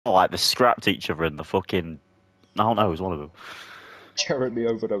Like, they scrapped each other in the fucking... I don't know, it was one of them. Jeremy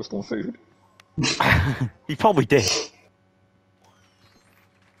overdosed on food. He probably did.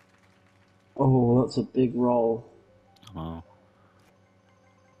 Oh, that's a big roll. Oh.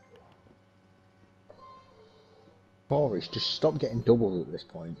 Corey, just stop getting doubles at this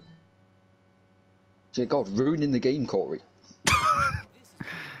point. Dear God, ruining the game, Corey.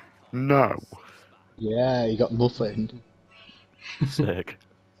 No. Yeah, he got nothing. Sick.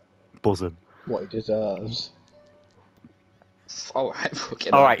 Buzzing. What he deserves. Alright,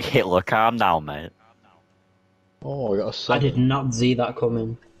 fucking Alright, Hitler, calm down, mate. Oh, I got a I 7. did not see that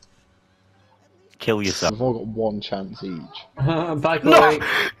coming. Kill yourself. We've all got one chance each. Bye, Corey.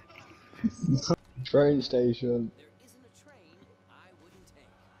 Train station.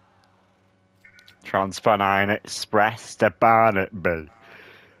 Transpennine Express to Barnetby.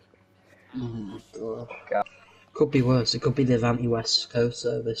 Oh, God. Could be worse. It could be the Avanti West Coast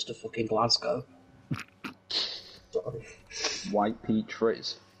service to fucking Glasgow. Sorry. White Peach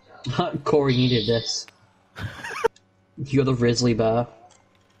Frizz. Corey needed this. You're the Risley Bear.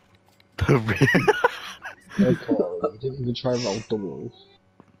 No, Corey, you didn't even try and roll doubles.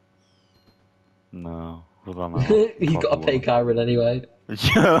 No. I don't know. You gotta pay Kyron anyway.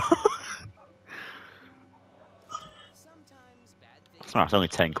 Yeah. It's alright, it's only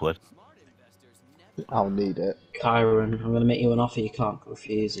 10 quid. I'll need it. Kyron, I'm gonna make you an offer you can't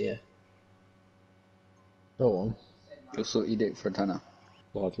refuse here. Go on. Just what you do for a tenner.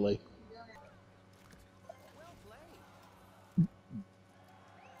 Gladly. I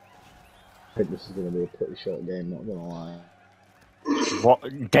think this is going to be a pretty short game, not going to lie.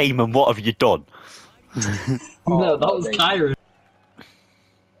 What, Damon, what have you done? No, that was Kyron.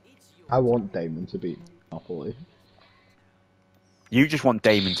 I want Damon to beat Napoli. You just want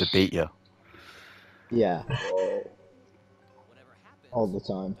Damon to beat you. Yeah. All the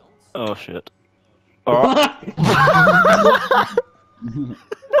time. Oh shit. Alright.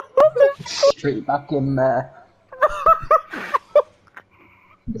 Straight back in there.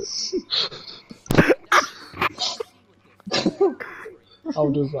 How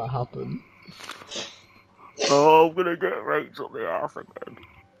does that happen? Oh, I'm gonna get raped up the ass again.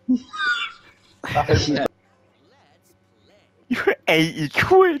 You're 80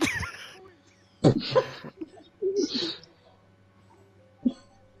 quid.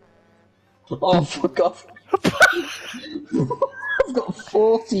 Oh, fuck off. I've got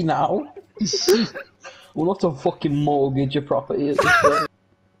 40 now. We'll have to fucking mortgage your property at this point.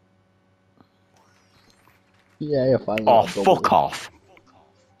 Yeah, you're fine. Oh, fuck off.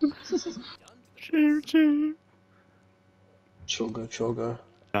 Choo choo. Chugga, chugga.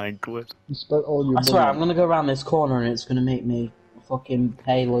 9 quid. You spent all your I swear, money. I'm gonna go around this corner and it's gonna make me fucking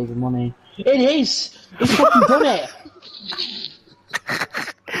pay loads of money. It is! It's fucking done it!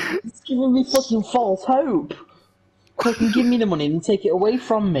 It's giving me fucking false hope. Fucking give me the money and take it away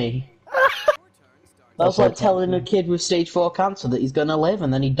from me. That's like telling a kid with stage 4 cancer that he's gonna live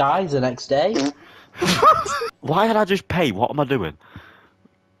and then he dies the next day. Why did I just pay? What am I doing?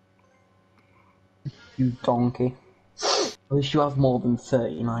 You donkey. At least you have more than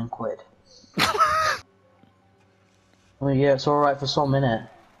 39 quid. Well, yeah, it's alright for some, innit?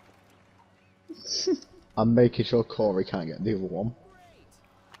 I'm making sure Corey can't get the other one.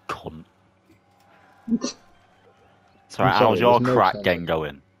 Cunt. Sorry, I'm sorry, how's your there's no crack chance. game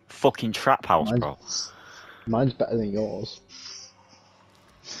going? Fucking trap house, Mine's- bro. Mine's better than yours.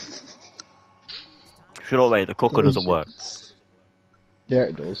 Shut up, mate. The cooker doesn't work. Yeah,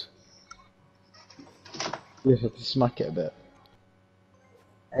 it does. You just have to smack it a bit.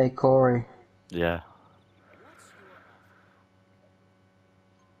 Hey, Corey. Yeah.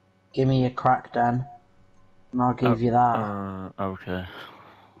 Give me your crack, Dan. And I'll give you that. Okay.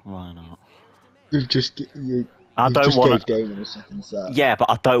 Why not? You've just you. I you don't just want gave to. Damon a second set. Yeah, but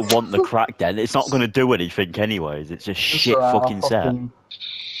I don't want the crack then. It's not going to do anything anyways. It's just shit It's alright, fucking I'll set.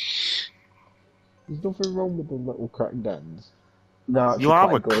 There's nothing wrong with the little crack dens. No, You are a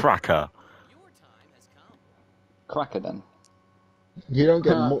quite good. cracker. Cracker den. You don't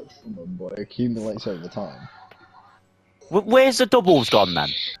get much from them, but it accumulates over time. Where's the doubles gone then?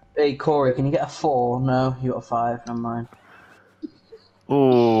 Hey, Corey, can you get a 4? No, you got a 5. Never mind.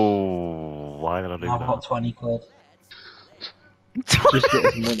 Oh, why did I do I've that? got 20 quid. Just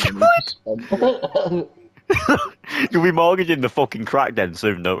get his money and spend it. You'll be mortgaging the fucking crack den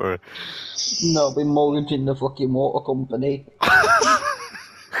soon, don't worry. No, I've been mortgaging the fucking water company.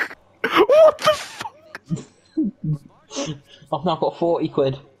 What the fuck? I've now got 40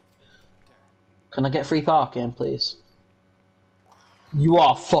 quid. Can I get free parking, please? You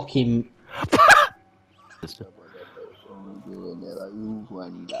are fucking... in it like,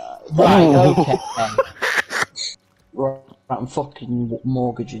 when he dies. Right, okay. Right, I'm fucking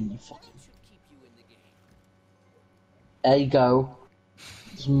mortgaging you fucking. There you go.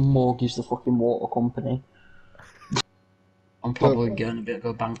 Just mortgage the fucking water company. I'm probably going to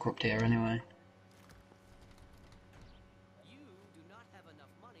go bankrupt here anyway.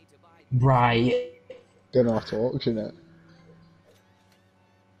 Right. Gonna have to auction it.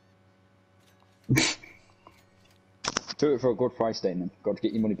 Do it for a good price, Damon. Got to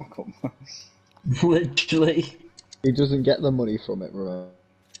get your money back up. Literally. He doesn't get the money from it, bro.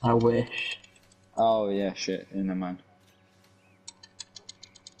 I wish. Oh yeah, shit. Never mind.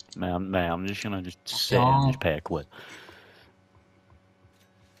 Man, I'm just gonna sit and just pay a quid.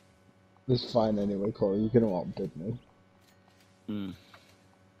 It's fine anyway, Corey. You're gonna outbid me. Mm.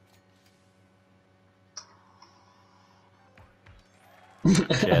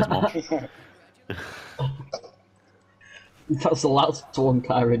 Cheers, Mom. That's the last one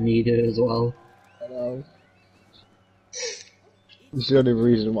Kyra needed as well. I know. It's the only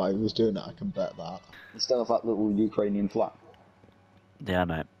reason why he was doing it. I can bet that. Instead of that little Ukrainian flag. Yeah,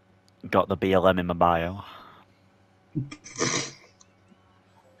 mate. Got the BLM in my bio.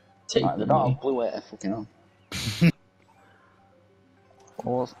 Take Right, the they don't money. have blue air, fucking hell.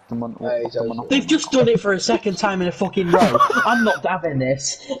 What's the money? They've just done it for a second time in a fucking row. I'm not having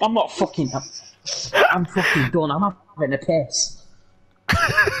this. I'm not fucking. I'm fucking done. I'm having a piss.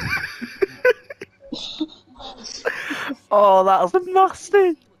 Oh, that was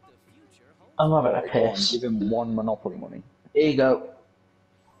nasty. I'm having a Go on, piss. give him one Monopoly money. Here you go.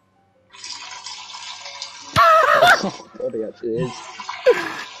 Oh, God, he actually is.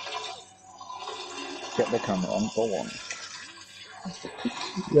 Get the camera on, go on.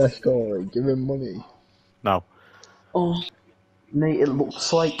 Yes, Corey, give him money. No. Oh, mate, it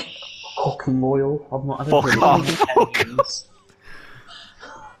looks like cooking oil. I've not had a Fuck drink off. in Fuck 10 years.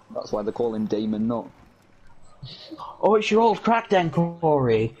 That's why they call him Damon, not. Oh, it's your old crack den,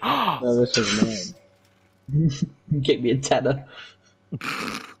 Corey. No, this is mine. Get me a tenner.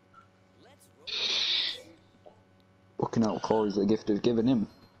 Looking out, Corey's the gift of giving him.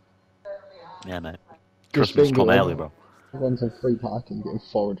 Yeah, mate. Just Christmas think come it early, is. bro. Everyone's on free parking, getting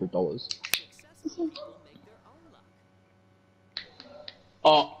 $400.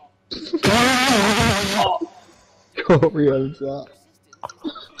 Oh. Oh. Corey owns that.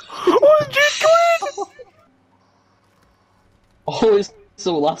 Oh, just quid! Oh, it's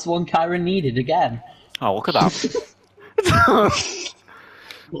the last one Kyra needed again. Oh, look at that.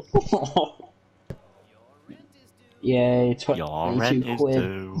 Yay, Your rent 22 is quid.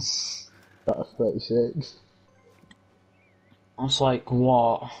 due. That's 36. I was like,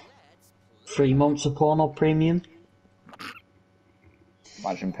 what? 3 months of porno premium?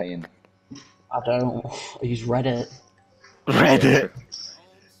 Imagine paying. I don't. I use Reddit. Reddit.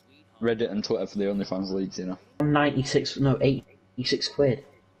 Reddit and Twitter for the OnlyFans leagues, you know. 86 quid.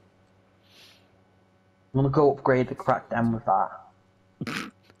 I'm gonna go upgrade the crackdown with that.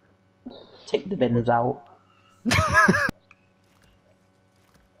 Take the bins out.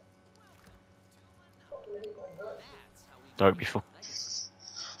 Don't be fuck.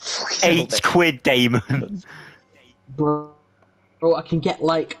 8 quid, Damon. Bro, I can get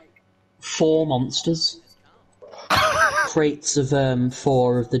like 4 monsters. Crates of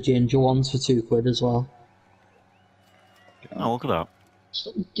 4 of the ginger ones for 2 quid as well. Oh, look at that.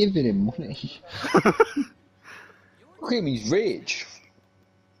 Stop giving him money. Look at him, he's rich.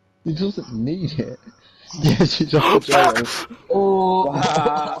 He doesn't need it. Yes, he's off the jail. Oh,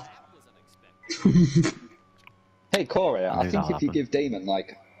 Wow. Hey Corey, I knew think that if you happened. give Damon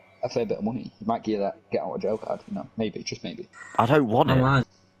like a fair bit of money, you might get that get out of jail card. You know, maybe, just maybe. I don't want it. alright.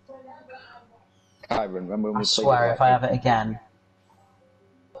 Kyron, remember when I we swear, played if I have it again,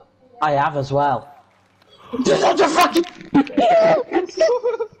 I have as well. What the fuck?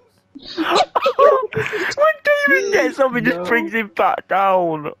 When Damon gets up, he just brings him back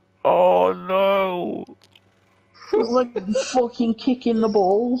down. Oh no. It's like fucking kicking the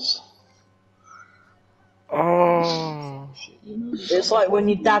balls. Oh. It's like when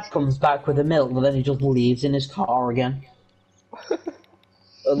your dad comes back with the milk, but then he just leaves in his car again.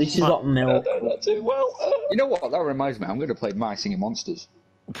 At least he's got milk. Not too well. You know what? That reminds me. I'm going to play My Singing Monsters.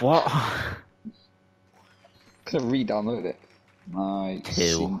 What? I'm going to re-download it. My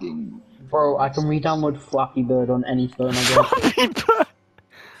Ew. Singing. Bro, I can re-download Flappy Bird on any phone I get.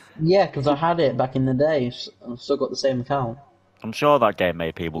 Yeah, because I had it back in the day. I've still got the same account. I'm sure that game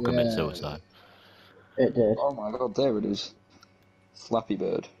made people commit Yeah. suicide. It did. Oh my god, there it is. Flappy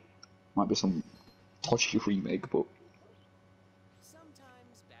Bird. Might be some dodgy remake, but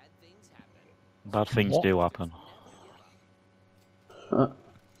Bad things What? do happen.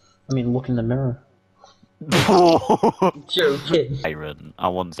 I mean, look in the mirror. Joking. Iron, I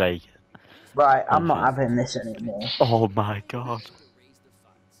won't take it. Right, I'm not having this anymore. Oh my god.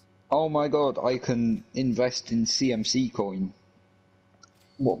 Oh my god, I can invest in CMC coin.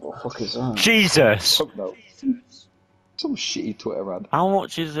 What the fuck is that? Jesus! Don't know. Some shitty Twitter ad. How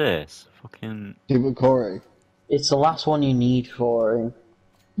much is this? Fucking... Damon Corey. It's the last one you need for him.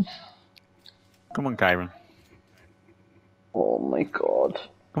 Come on, Kyron. Oh my god.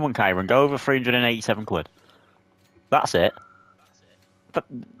 Come on, Kyron, go over 387 quid. That's it.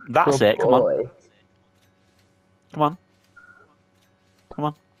 That's Good it, come on. boy. Come on. Come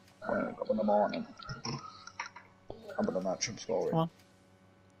on. I wake up in the morning. I'm gonna match him scoring. Come on.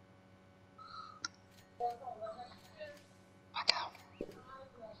 Back out.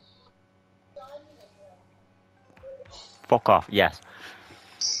 Fuck off, yes.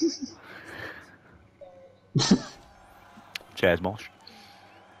 Cheers, Mosh.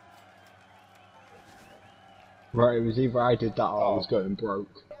 Right, it was either I did that or I was going broke.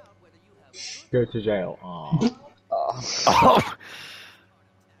 Go to jail. Aww. Oh.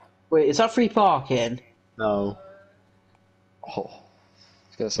 Wait, is that free parking? No. Oh. I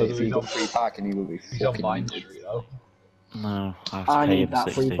was gonna say, if you got free parking, he would be He's on fucking Vine injured. Street though. No, I have to I pay need him that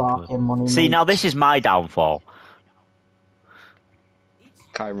 60 free parking quid. money. See, mate. now this is my downfall.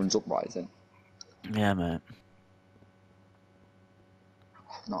 Kyron's uprising. Yeah, mate.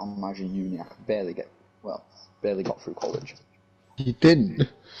 Not imagine uni, I could barely got through college. You didn't.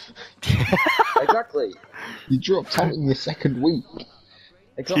 Exactly. You dropped out in your second week.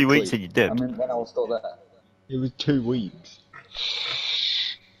 Exactly. 2 weeks and you did. I mean, when I was still there. It was 2 weeks.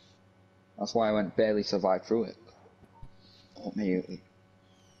 That's why I barely survived through it. Oh, me.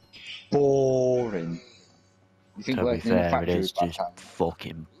 Boring. You think To be working in a fair, it factory is is bad just time?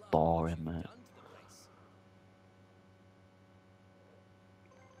 fucking boring, mate.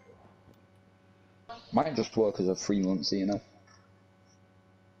 Might just work as a freelancer, you know?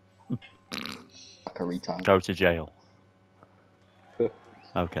 Like a retard. Go to jail.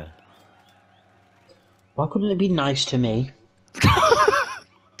 Okay. Why couldn't it be nice to me?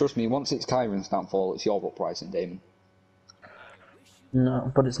 Trust me, once it's Kyron's downfall, it's your uprising, Damon.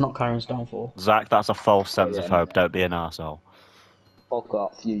 No, but it's not Kyron's downfall. Zach, that's a false sense yeah, of no. hope. Don't be an arsehole. Fuck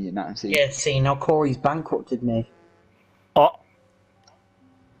off, you Nazi. Yeah, see, now Corey's bankrupted me. Oh!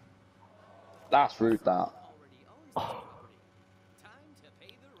 That's rude, that.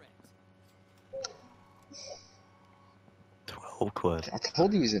 12 quid. I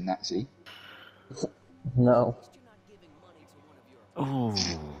told you he was a Nazi. No. Oh,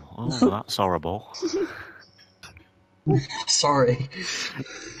 that's horrible. Sorry.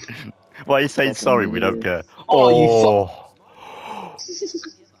 Why are you saying sorry? We don't care. Oh,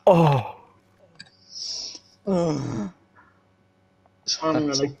 Oh! I'm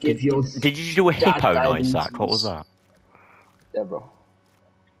gonna give you. Did you do a Dad hippo noise, diabetes. Zach? What was that? Yeah, bro.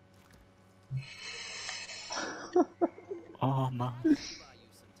 Oh, man.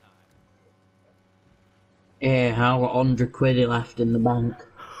 Yeah, I got 100 quid left in the bank.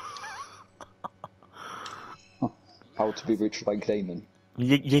 How to be rich like Damon.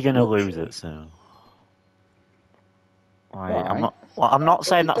 You're gonna lose it soon. Right, Right. I'm not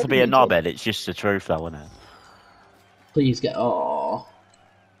saying that to be a Don't be knobhead. It's just the truth, though, isn't it? Please get. Oh.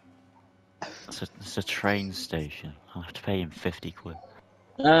 It's a train station. I have to pay him 50 quid.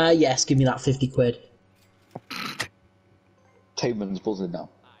 Yes, give me that 50 quid. Damon's buzzing now.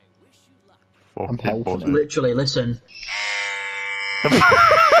 Fucking paying for buzzing. Literally, listen.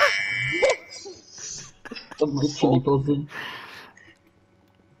 I'm literally buzzing.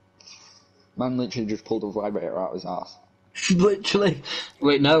 Man literally just pulled a vibrator out of his ass. Literally.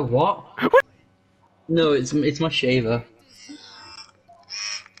 Wait, no, what? No, it's my shaver.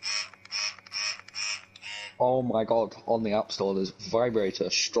 Oh my god, on the App Store there's Vibrator,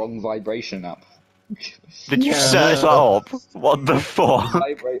 strong vibration app. Did you Yeah, search that up? What the fuck?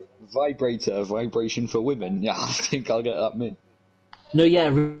 Vibrator, vibration for women. Yeah, I think I'll get that mid. No, yeah,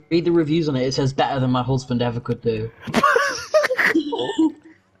 read the reviews on it. It says better than my husband ever could do.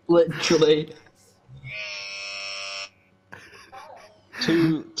 Literally.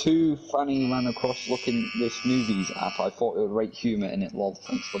 Two Fanny ran across looking this movies app. I thought it would rate humour in it, lol.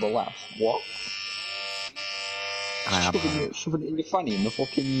 Thanks for the laugh. What? I am. Shoving it in your fanny in the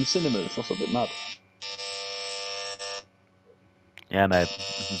fucking cinemas. That's a bit mad. Yeah, mate.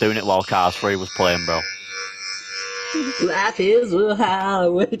 Doing it while Cars 3 was playing, bro. Life is a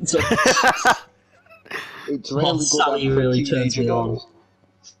highway. It's really good. Sally for really teenager turns me on. girls.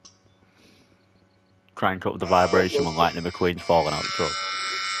 Crank up the vibration when Lightning McQueen's falling out the truck.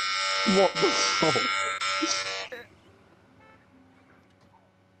 What the fuck?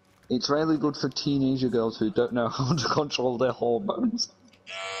 It's really good for teenager girls who don't know how to control their hormones.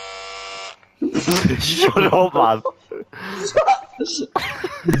 Shut up, man.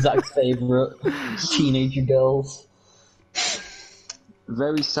 Zach's favourite. Teenager girls.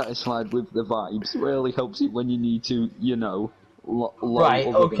 Very satisfied with the vibes. Really helps you when you need to, you know, Right,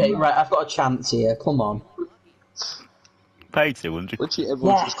 okay, right, I've got a chance here, come on. Pay 200. Literally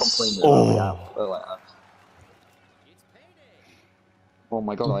everyone's just complaining about the app. They're like, oh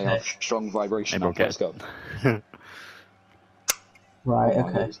my god, I have strong vibration. Okay. Let's go. Right, Oh my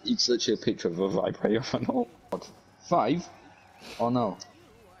okay. God, it's literally a picture of a vibrator. Oh, God. 5? Oh no.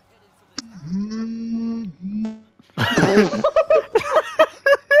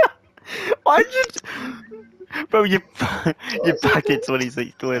 Why'd you... Bro, you back it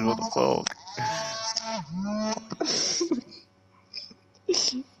 26 quid, what the fuck?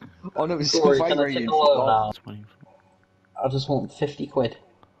 Oh no, it's still Sorry, can I vibrating. take a loan now? 24. I just want 50 quid.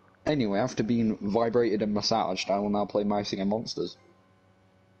 Anyway, after being vibrated and massaged, I will now play Mousing and Monsters.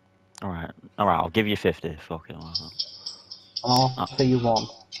 Alright, I'll give you 50. Fuck it, why not? I'll offer you one.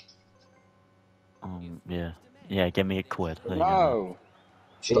 Yeah. Yeah, give me a quid. There you go. No!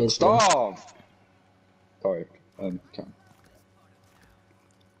 Cheers, Stop! Sorry, okay.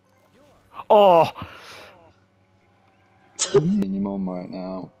 Oh! In your mum right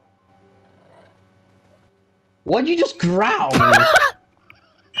now. Why'd you just growl?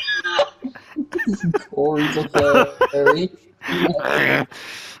 Corey's a fairy.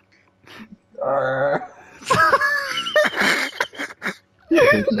 Rawr.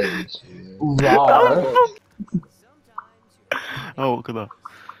 Oh, look at that.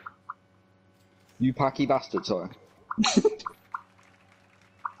 You packy bastard, sorry.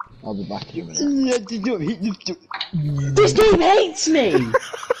 I'll be back in a minute. This game hates me!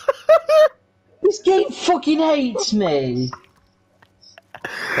 This game fucking hates me!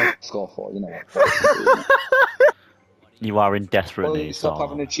 Score for, you know what. You are in desperate Well, need, stop so...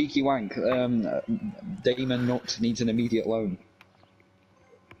 having a cheeky wank. Damon Nut needs an immediate loan.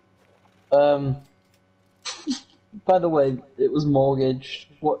 By the way, it was mortgaged.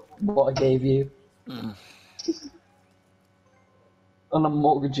 What I gave you. And I'm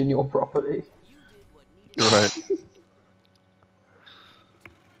mortgaging your property. Right.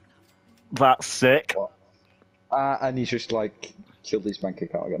 That's sick. What? And he's just like killed his bank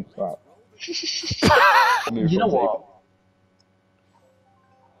account again. Right. You know what?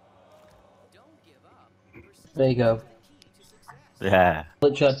 There you go. Yeah.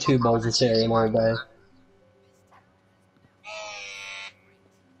 Literally had 2 bowls of cereal all day.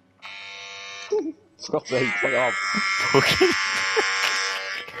 For God's sake, fuck off. Fucking...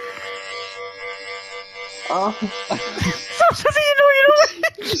 Such as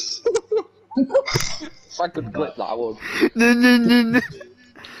If I could clip that, I would. No.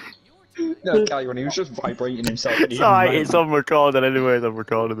 No, Callie, when he was just vibrating himself. And he It's alright, it's on recording anyways, I'm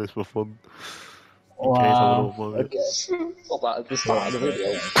recording this for fun. In case I Wow. would upload it. Okay. Put that at the start of the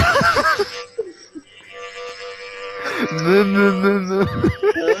video. No.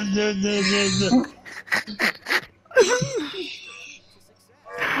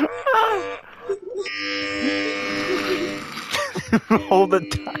 All the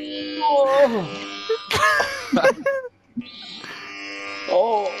time.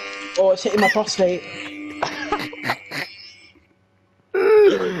 Oh, it's hitting my prostate.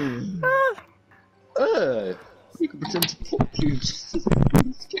 You can pretend to pluck pubes.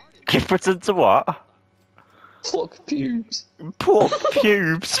 Give pretend to what? Pluck pubes. Pluck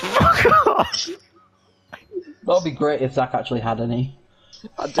pubes. Fuck off. That'd be great if Zach actually had any.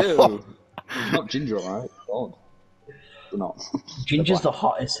 I do. It's not ginger, right? God. They're not. Ginger's the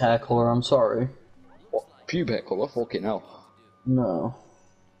hottest hair colour, I'm sorry. What? Pube hair colour? Fucking hell. No.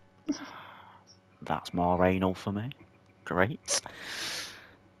 That's more anal for me. Great.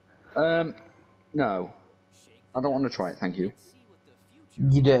 No. I don't want to try it, thank you.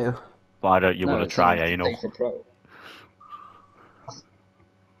 You do. Why don't you No, want to it's try not anal? Safer Pro.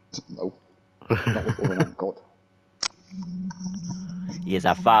 No. Not with other than God. He is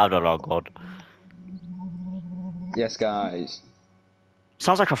a father, oh god. Yes, guys.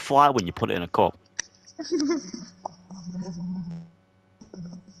 Sounds like a fly when you put it in a cup.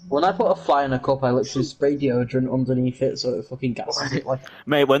 When I put a fly in a cup, I literally spray deodorant underneath it so it fucking gasses it like...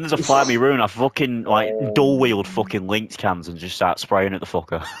 Mate, when there's a fly in my room, I fucking, like, dual-wield fucking linked cans and just start spraying at the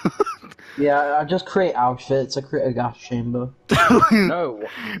fucker. Yeah, I just create outfits, I create a gas chamber. No.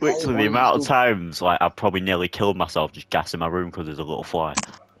 Literally, the amount of times, like, I've probably nearly killed myself just gassing my room because there's a little fly.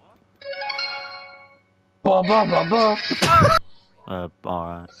 Ba ba ba ba.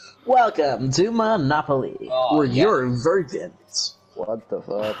 Alright. Welcome to Monopoly, where you're virgins. What the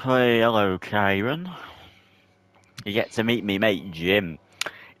fuck? Hey, hello, Karen. You get to meet me mate Jim.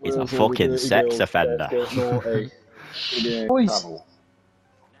 He's a Where's all the fucking dirty sex girls? offender. Let's get naughty. We're doing Boys. travel.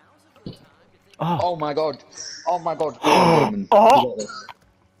 Oh, Oh my god. Oh my god. Go on, Damon. Oh. You got this.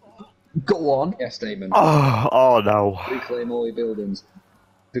 Go on. Yes, Damon. oh no. Reclaim all your buildings.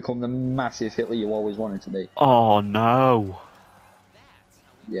 Become the massive Hitler you always wanted to be. Oh no.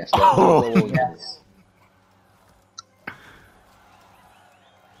 Yes, Oh, that's all you yes.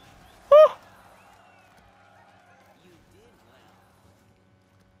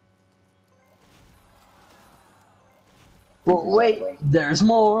 But wait, there's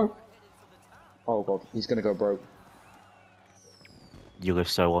more. Oh god, he's gonna go broke. You live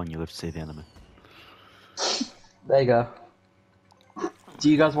so long, you live to see the enemy. There you go. Do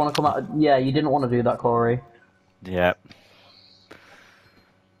you guys want to come out? Yeah, you didn't want to do that, Corey. Yeah.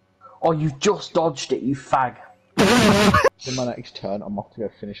 Oh, you just dodged it, you fag. In my next turn, I'm off to go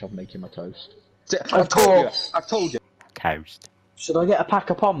finish off making my toast. Of course. I've told you. Toast. Should I get a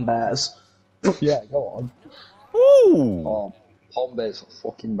pack of pom bears? Yeah, go on. Ooh. Oh, Palm Bear's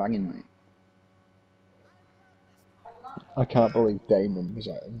fucking banging, mate. I can't believe Damon was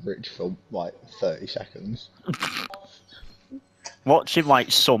like rich for like 30 seconds. Watch him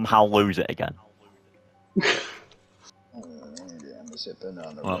like somehow lose it again.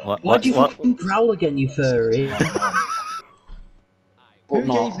 Why'd you fucking growl again, you furry? Who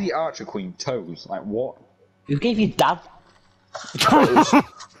not. gave the Archer Queen toes? Like what? Who gave you dad?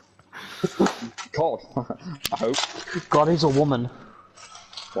 God, I hope. God is a woman,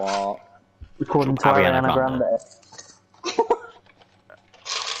 What? according to Ariana Ariana Grande. Grande.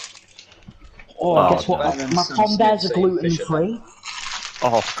 Oh, Oh, guess what? better than My some pom bears are Snip Save gluten Fisher, free.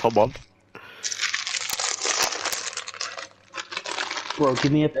 Oh, come on. Bro,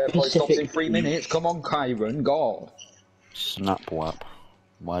 give me a Yeah, boy, stops in Pacific. 3 minutes. Come on, Kyron, God. Snap whap.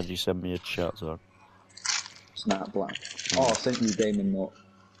 Why'd you send me a chat zone? Snap black. Oh, I sent you Damon not.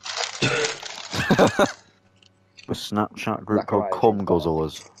 A Snapchat group Black called Riot, Cum you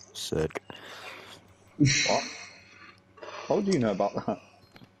Guzzlers. Sick. What? How do you know about that?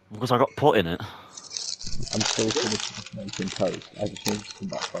 Because I got put in it. I'm still finishing making toast. I just need to come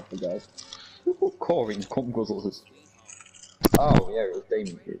back to the guys. Coring cum guzzlers. Oh, yeah, it was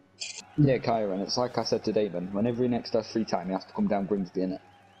Damon. Yeah, Kyron, it's like I said to Damon. Whenever he next has free time, he has to come down Grimsby, innit?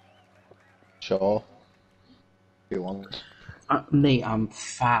 Sure. If you want. Mate, I'm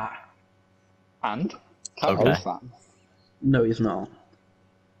fat. And? Kyron's Okay. fat. No, he's not.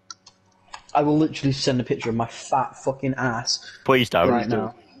 I will literally send a picture of my fat fucking ass Please don't. right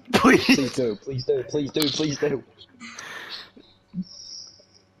now. Please. Please do, please do, please do, please do.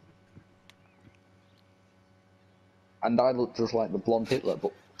 And I look just like the blonde Hitler,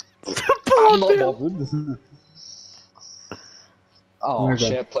 but I'm not bothered. Oh, Where's that?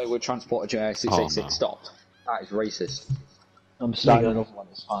 share play with transporter JI686 Oh, no. stopped. That is racist. I'm starting There you go. another one,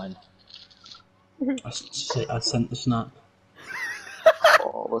 it's fine. I sent the snap.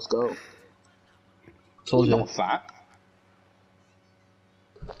 Oh, let's go. Told He's you. not fat.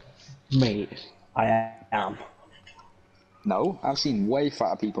 Mate, I am. No, I've seen way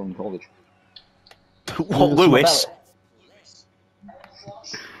fatter people in college. What, Lewis?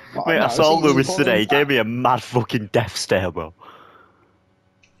 Oh, Mate, no, I I've saw seen you Lewis call today. him He fat. gave me a mad fucking death stare, bro.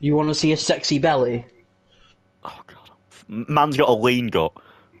 You want to see a sexy belly? Oh, God. Man's got a lean gut.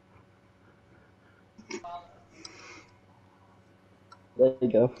 There you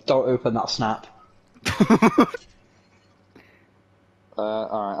go. Don't open that snap.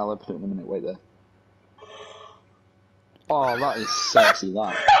 Alright, I'll open it in a minute, wait there. Oh, that is sexy,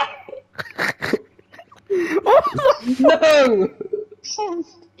 that. No!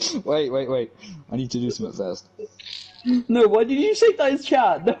 Wait. I need to do something first. No, why did you say that in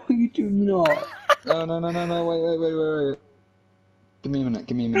chat? No, you do not. No, wait. Give me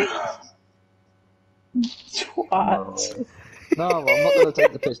a minute. What? No, I'm not gonna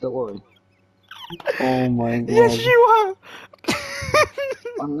take the piss, don't worry. Oh my god. Yes, you are.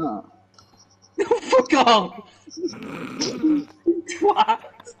 I'm not. Fuck off! Twat!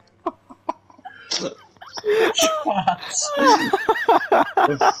 Twat!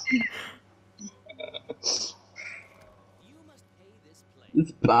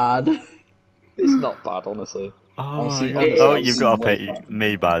 It's bad. It's not bad, honestly. Oh, Honestly, my honestly, God. Oh, I've you've seen got to way pay fatter.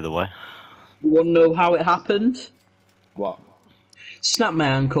 me, by the way. You wanna know how it happened? What? Snapped my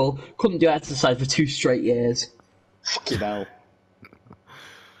ankle, couldn't do exercise for 2 straight years. Fucking hell.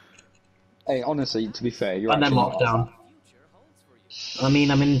 Hey, honestly, to be fair, you're And then actually not lockdown. I mean,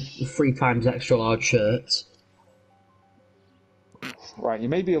 I'm in 3 times extra large shirts. fat. Right, you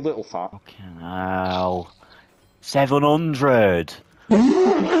may be a little fat. Fucking hell. 700.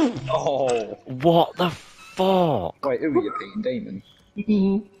 Oh. What the fuck? Wait, who are you beating, Damon?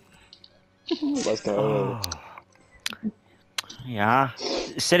 Let's go. Yeah.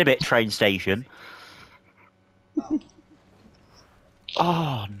 Cinnabit train station.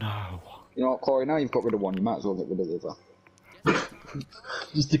 Oh no. You know what, Corey? Now you've got rid of one, you might as well get rid of the other.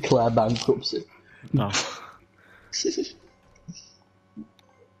 Just declare bankruptcy. No.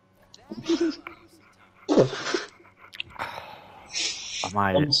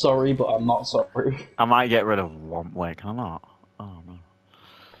 I'm sorry, but I'm not sorry. I might get rid of one. Wait, can I not? Oh no.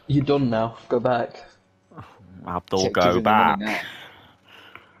 You're done now. Go back. Abdul, Check go giving the money back.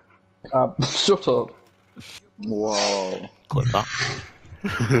 now. Shut up. Whoa. Clip that.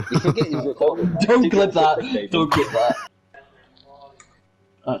 You forget he's recording. Don't clip that. Don't clip that.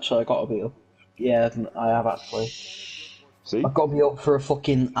 Actually, I gotta be up. Yeah, I have actually. See? I've got to be up for a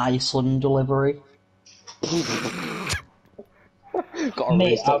fucking Iceland delivery. Got to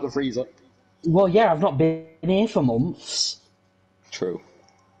Mate, restart the freezer. Well, yeah, I've not been here for months. True.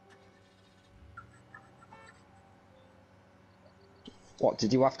 What,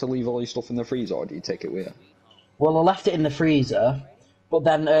 did you have to leave all your stuff in the freezer, or did you take it with you? Well, I left it in the freezer, but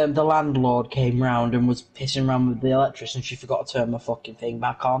then the landlord came round and was pissing around with the electrician. She forgot to turn my fucking thing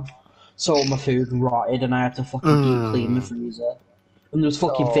back on. So all my food rotted, and I had to fucking deep clean the freezer. And there was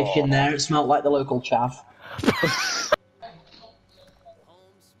fucking fish in there. It smelled like the local chaff.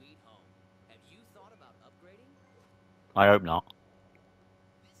 I hope not.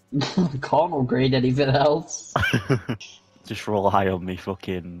 Can't upgrade anything else. Just rely on me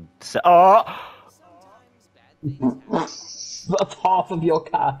fucking. Oh! That's half of your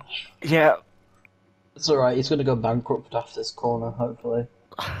cash. Yeah. It's alright, he's gonna go bankrupt after this corner, hopefully.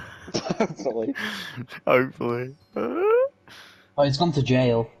 Hopefully. Hopefully. Oh, he's gone to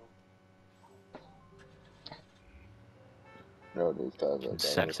jail. No, these guys are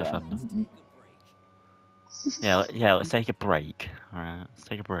Sex offender. Yeah, let's take a break. Alright, let's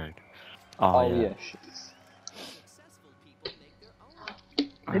take a break. Oh, yeah.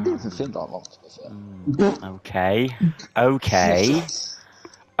 It didn't feel that long, to be fair.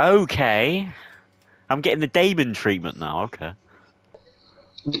 Okay. I'm getting the Damon treatment now, okay.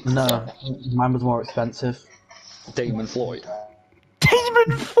 No, mine was more expensive. Damon Floyd.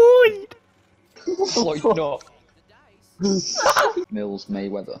 Damon Floyd! Floyd not. Mills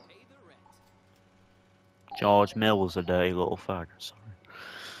Mayweather. George Mills, a dirty little fag, sorry.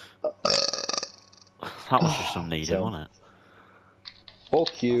 That was just some needed, wasn't it? Fuck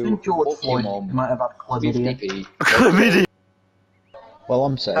I you. think George Fuck Floyd your mum. might have had chlamydia. 50p. Well,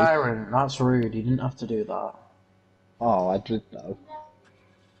 I'm safe. Aaron, that's rude. You didn't have to do that. Oh, I did know.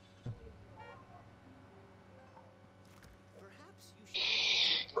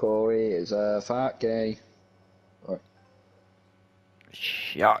 Corey is a fat gay. Right.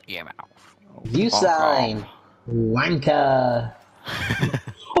 Shut your mouth. You Fuck sign. off. Wanker.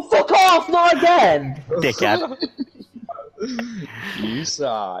 Oh, fuck off! Not again! Dickhead. You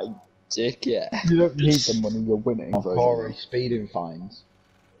sign, dickhead. You don't need the money you're winning. Version. Corey, speeding fines.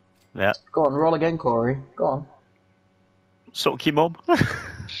 Yeah. Go on, roll again, Corey. Go on. Suck your mum.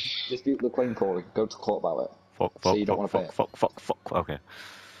 Dispute the claim, Corey. Go to court about it. Fuck. So you don't wanna pay it. Fuck. Okay.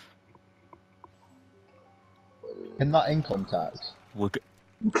 In that income tax? We're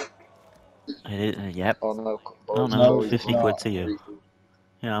yep. Oh no. Oh no, No, 50 it's quid not. to you.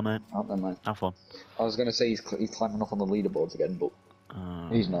 Yeah, man. Oh, never mind. Have fun. I was gonna say he's climbing up on the leaderboards again, but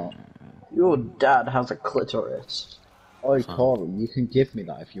He's not. Your dad has a clitoris. Oi, Corey, you can give me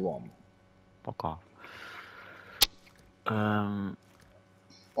that if you want. Fuck off.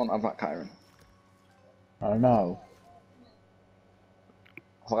 won't have that, Kyron. I know.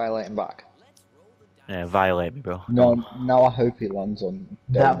 Violate him back. Yeah, violate me, bro. No, now I hope he lands on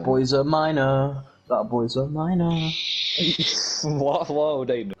That Damon. boy's a minor. That boy's a minor. What? Whoa,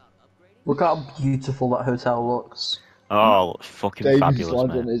 Damon. Look how beautiful that hotel looks. Oh, fucking Damon's fabulous,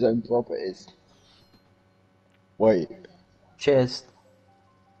 lands on mate. his own properties. Wait. Cheers.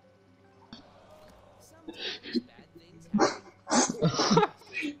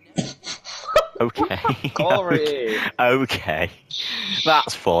 Okay. Corey! Okay.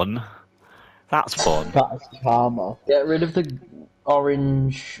 That's fun. That's fun. That's karma. Get rid of the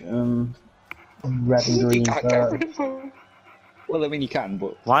orange, red and green. Can't get rid of him. Well, I mean, you can,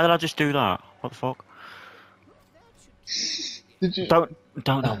 but Why did I just do that? What the fuck? Did you?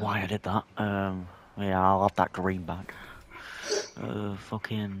 Don't know why I did that. Yeah, I'll have that green back.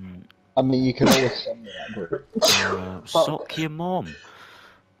 Fucking. I mean, you can always send me that. Suck your mum.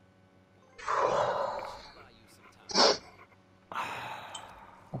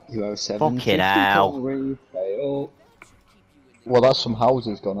 you have 750. Fucking hell. Corey. Pay Oh. Well, that's some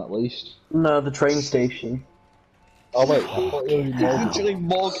houses gone at least. No, the train station. Oh wait, I thought you already mortgaged. Actually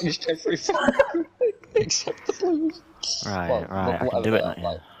mortgaged everything except the blues. Right, Well, right, I can whatever do it they now. are, Yeah.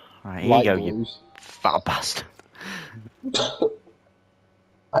 like, Right, here you Light go, you blues. fat bastard.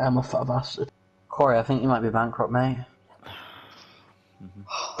 I am a fat bastard. Corey, I think you might be bankrupt, mate.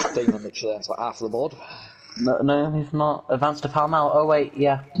 Damon literally has like half the board. No, no, he's not. Advanced to Pall Mall. Oh wait,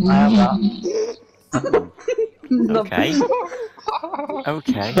 yeah, I have that. No. Okay.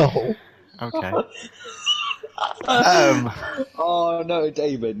 Okay. No. Okay. Oh no,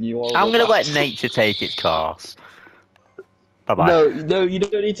 Damon, you are. I'm gonna let nature take its course. Bye bye. No, no, you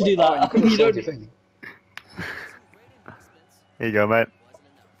don't need to do that. You don't. Here you go, mate.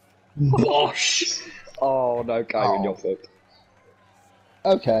 Bosh. Oh no, Kyron, you're fucked.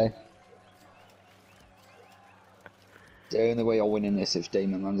 Okay. The only way you're winning this is if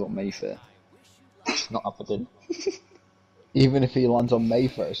Damon lands on Mayfair. Not happening. Even if he lands on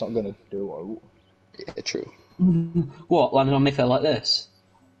Mayfair, it's not gonna do it. Yeah, true. What, landing on Mayfair like this?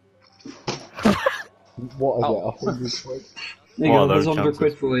 What is Oh. it? 100 quid? There you What are go, there's those 100 chances?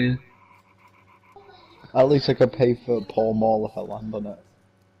 quid for you. At least I could pay for Paul Mall if I land on it.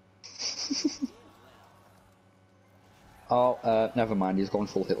 Oh, never mind, he's gone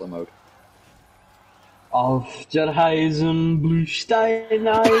full Hitler mode. Auf der Heisen Bluestein,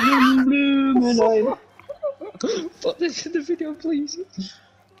 einen Blumen, Put this in the video, please.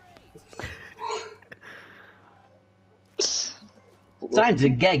 Time to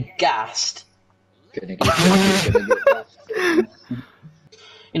get gassed. Gonna get that.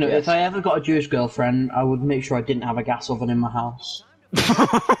 You know, Yes. if I ever got a Jewish girlfriend, I would make sure I didn't have a gas oven in my house.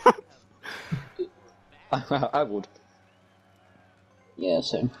 I would. Yeah,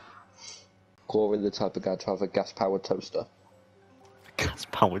 same. Corey, the type of guy to have a gas-powered toaster. Gas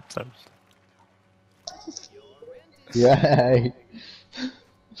powered toast. Yay!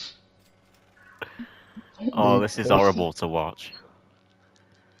 Oh, this is horrible to watch.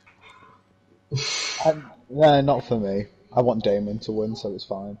 Nah, not for me. I want Damon to win, so it's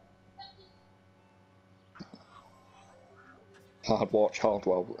fine. Hard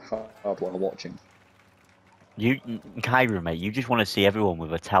while watching. You, Kyra, mate, you just want to see everyone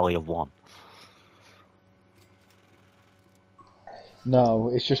with a tally of 1. No,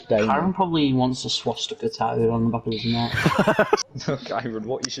 it's just Karen Damon. probably wants a swastika tattooed on the back of his neck. No, Kyron,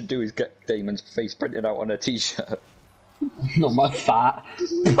 what you should do is get Damon's face printed out on a t-shirt. Not my fat.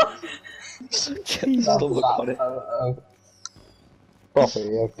 Stomach on it.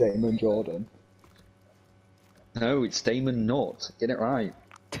 Property of Damon Jordan. No, it's Damon Not. Get it right.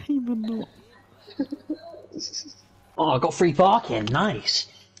 Demon no. Oh, I got free parking. Nice.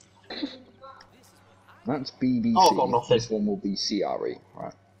 That's BBC. Oh, I've got nothing. This one will be CRE.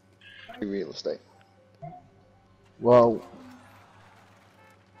 Right. Real estate. Well,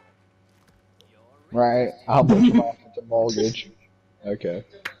 right. How much am I having to mortgage? Okay.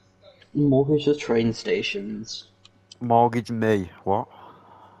 Mortgage the train stations. Mortgage me. What?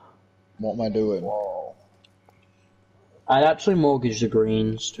 What am I doing? I'd actually mortgage the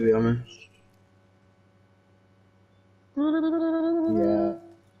greens, to be honest. Yeah.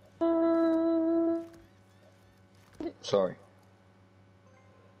 Sorry.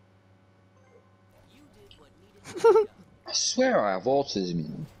 I swear I have autism, you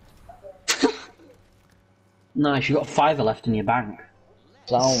know. Nice, you got £5 left in your bank.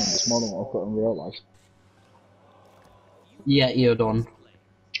 Sounds more than what I've got in real life. Yeah, you're done.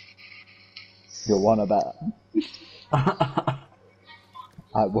 You'll want to bet.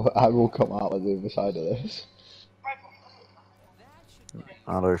 I will come out at the other side of this.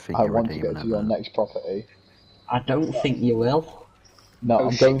 I don't think I you're want to redeeming get to it, your man. next property. I don't think you will. No, Oh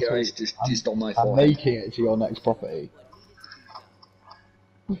I'm shit, going guys, to. just on my I'm forehead. making it to your next property.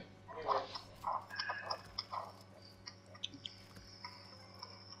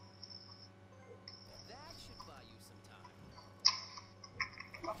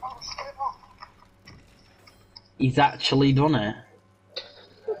 He's actually done it.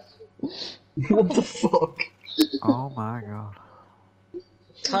 What the fuck? Oh my god.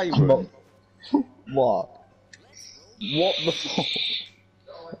 Kyron, What? what the fuck?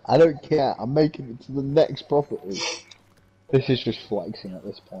 I don't care. I'm making it to the next property. This is just flexing at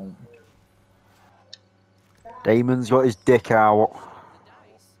this point. Damon's got his dick out.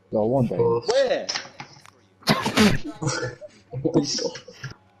 Go on, Damon. Where?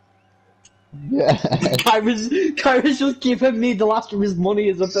 Yeah. Kyra's just given me the last of his money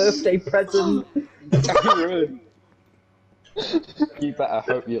as a birthday present. Kyron! You better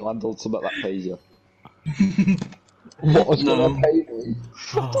hope you land on something that pays you. What was No. gonna pay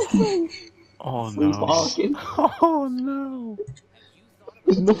me? Oh Free no. parking. Oh no.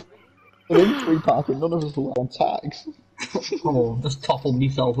 There's nothing in free parking, none of us are on tax. Oh, just toppled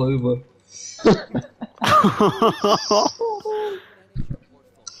myself over.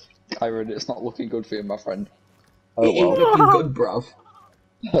 Kyron, it's not looking good for you, my friend. It ain't looking good, bruv.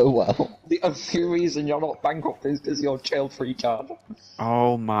 Oh well. The only reason you're not bankrupt is because you're jail-free card.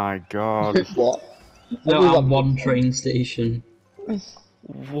 Oh my god. What? No, I'm one train station.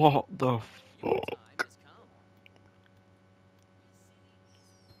 What the fuck?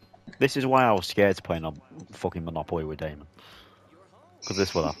 This is why I was scared to play fucking Monopoly with Damon. Because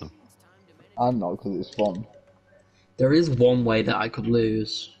this will happen. I'm not, because it's fun. There is one way that I could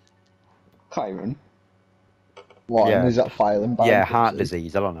lose. Kyron? What, Yeah. is that filing bankruptcy? Yeah, heart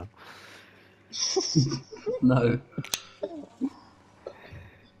disease, I don't know. No.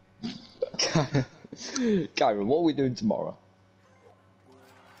 Kyron, what are we doing tomorrow?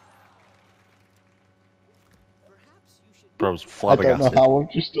 Bro's I don't flabbergasted. know how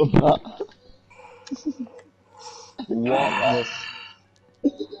I've just done that.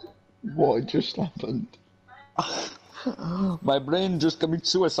 What just happened? My brain just committed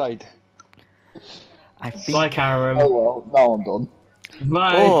suicide. I think... Bye, Karen. Oh well, now I'm done.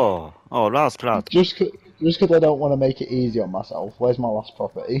 Bye. Oh, that's glad. Just because I don't want to make it easy on myself. Where's my last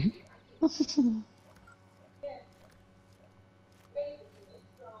property?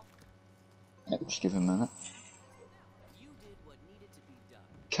 Just give him a minute.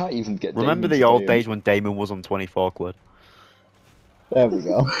 Can't even get. Remember Damon the old to days when Damon was on 24 quid? There we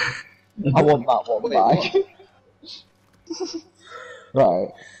go. I want that one back. Right,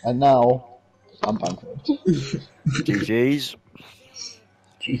 and now I'm bankrupt. GG's.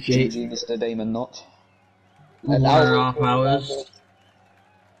 GG. Mr. Damon, not. 1.5 hours.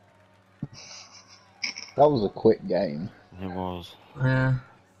 That was a quick game. It was. Yeah.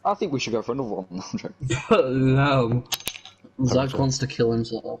 I think we should go for another one. No. Zach wants to kill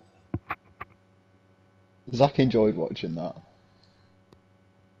himself. Zach enjoyed watching that.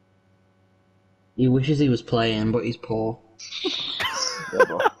 He wishes he was playing, but he's poor. Yeah,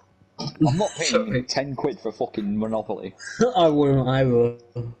 bro. I'm not paying Sorry. 10 quid for fucking Monopoly. I wouldn't either.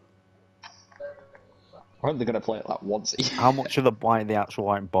 I'm only gonna play it like once. How much are the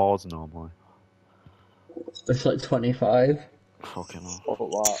actual boards normally? It's like 25. Fucking hell.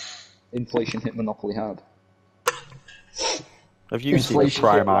 What that? Inflation hit Monopoly hard. Have you seen the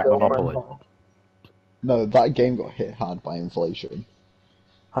Primark Monopoly? No, that game got hit hard by inflation.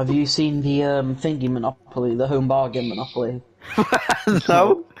 Have you seen the thingy Monopoly, the home bargain Monopoly?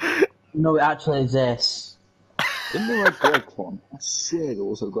 No. No, it actually exists. Isn't there a Greg's one? I swear there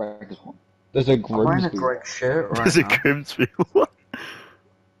was a Greg's one. There's a I'm wearing a Grimsby. Greg shirt right There's a now. Grimsby.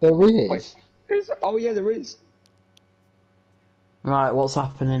 There is. Wait. Oh yeah, there is. Right, what's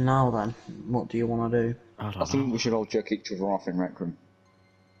happening now then? What do you want to do? I I don't think know. we should all jerk each other off in Rec Room.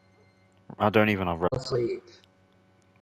 I don't even have. Asleep.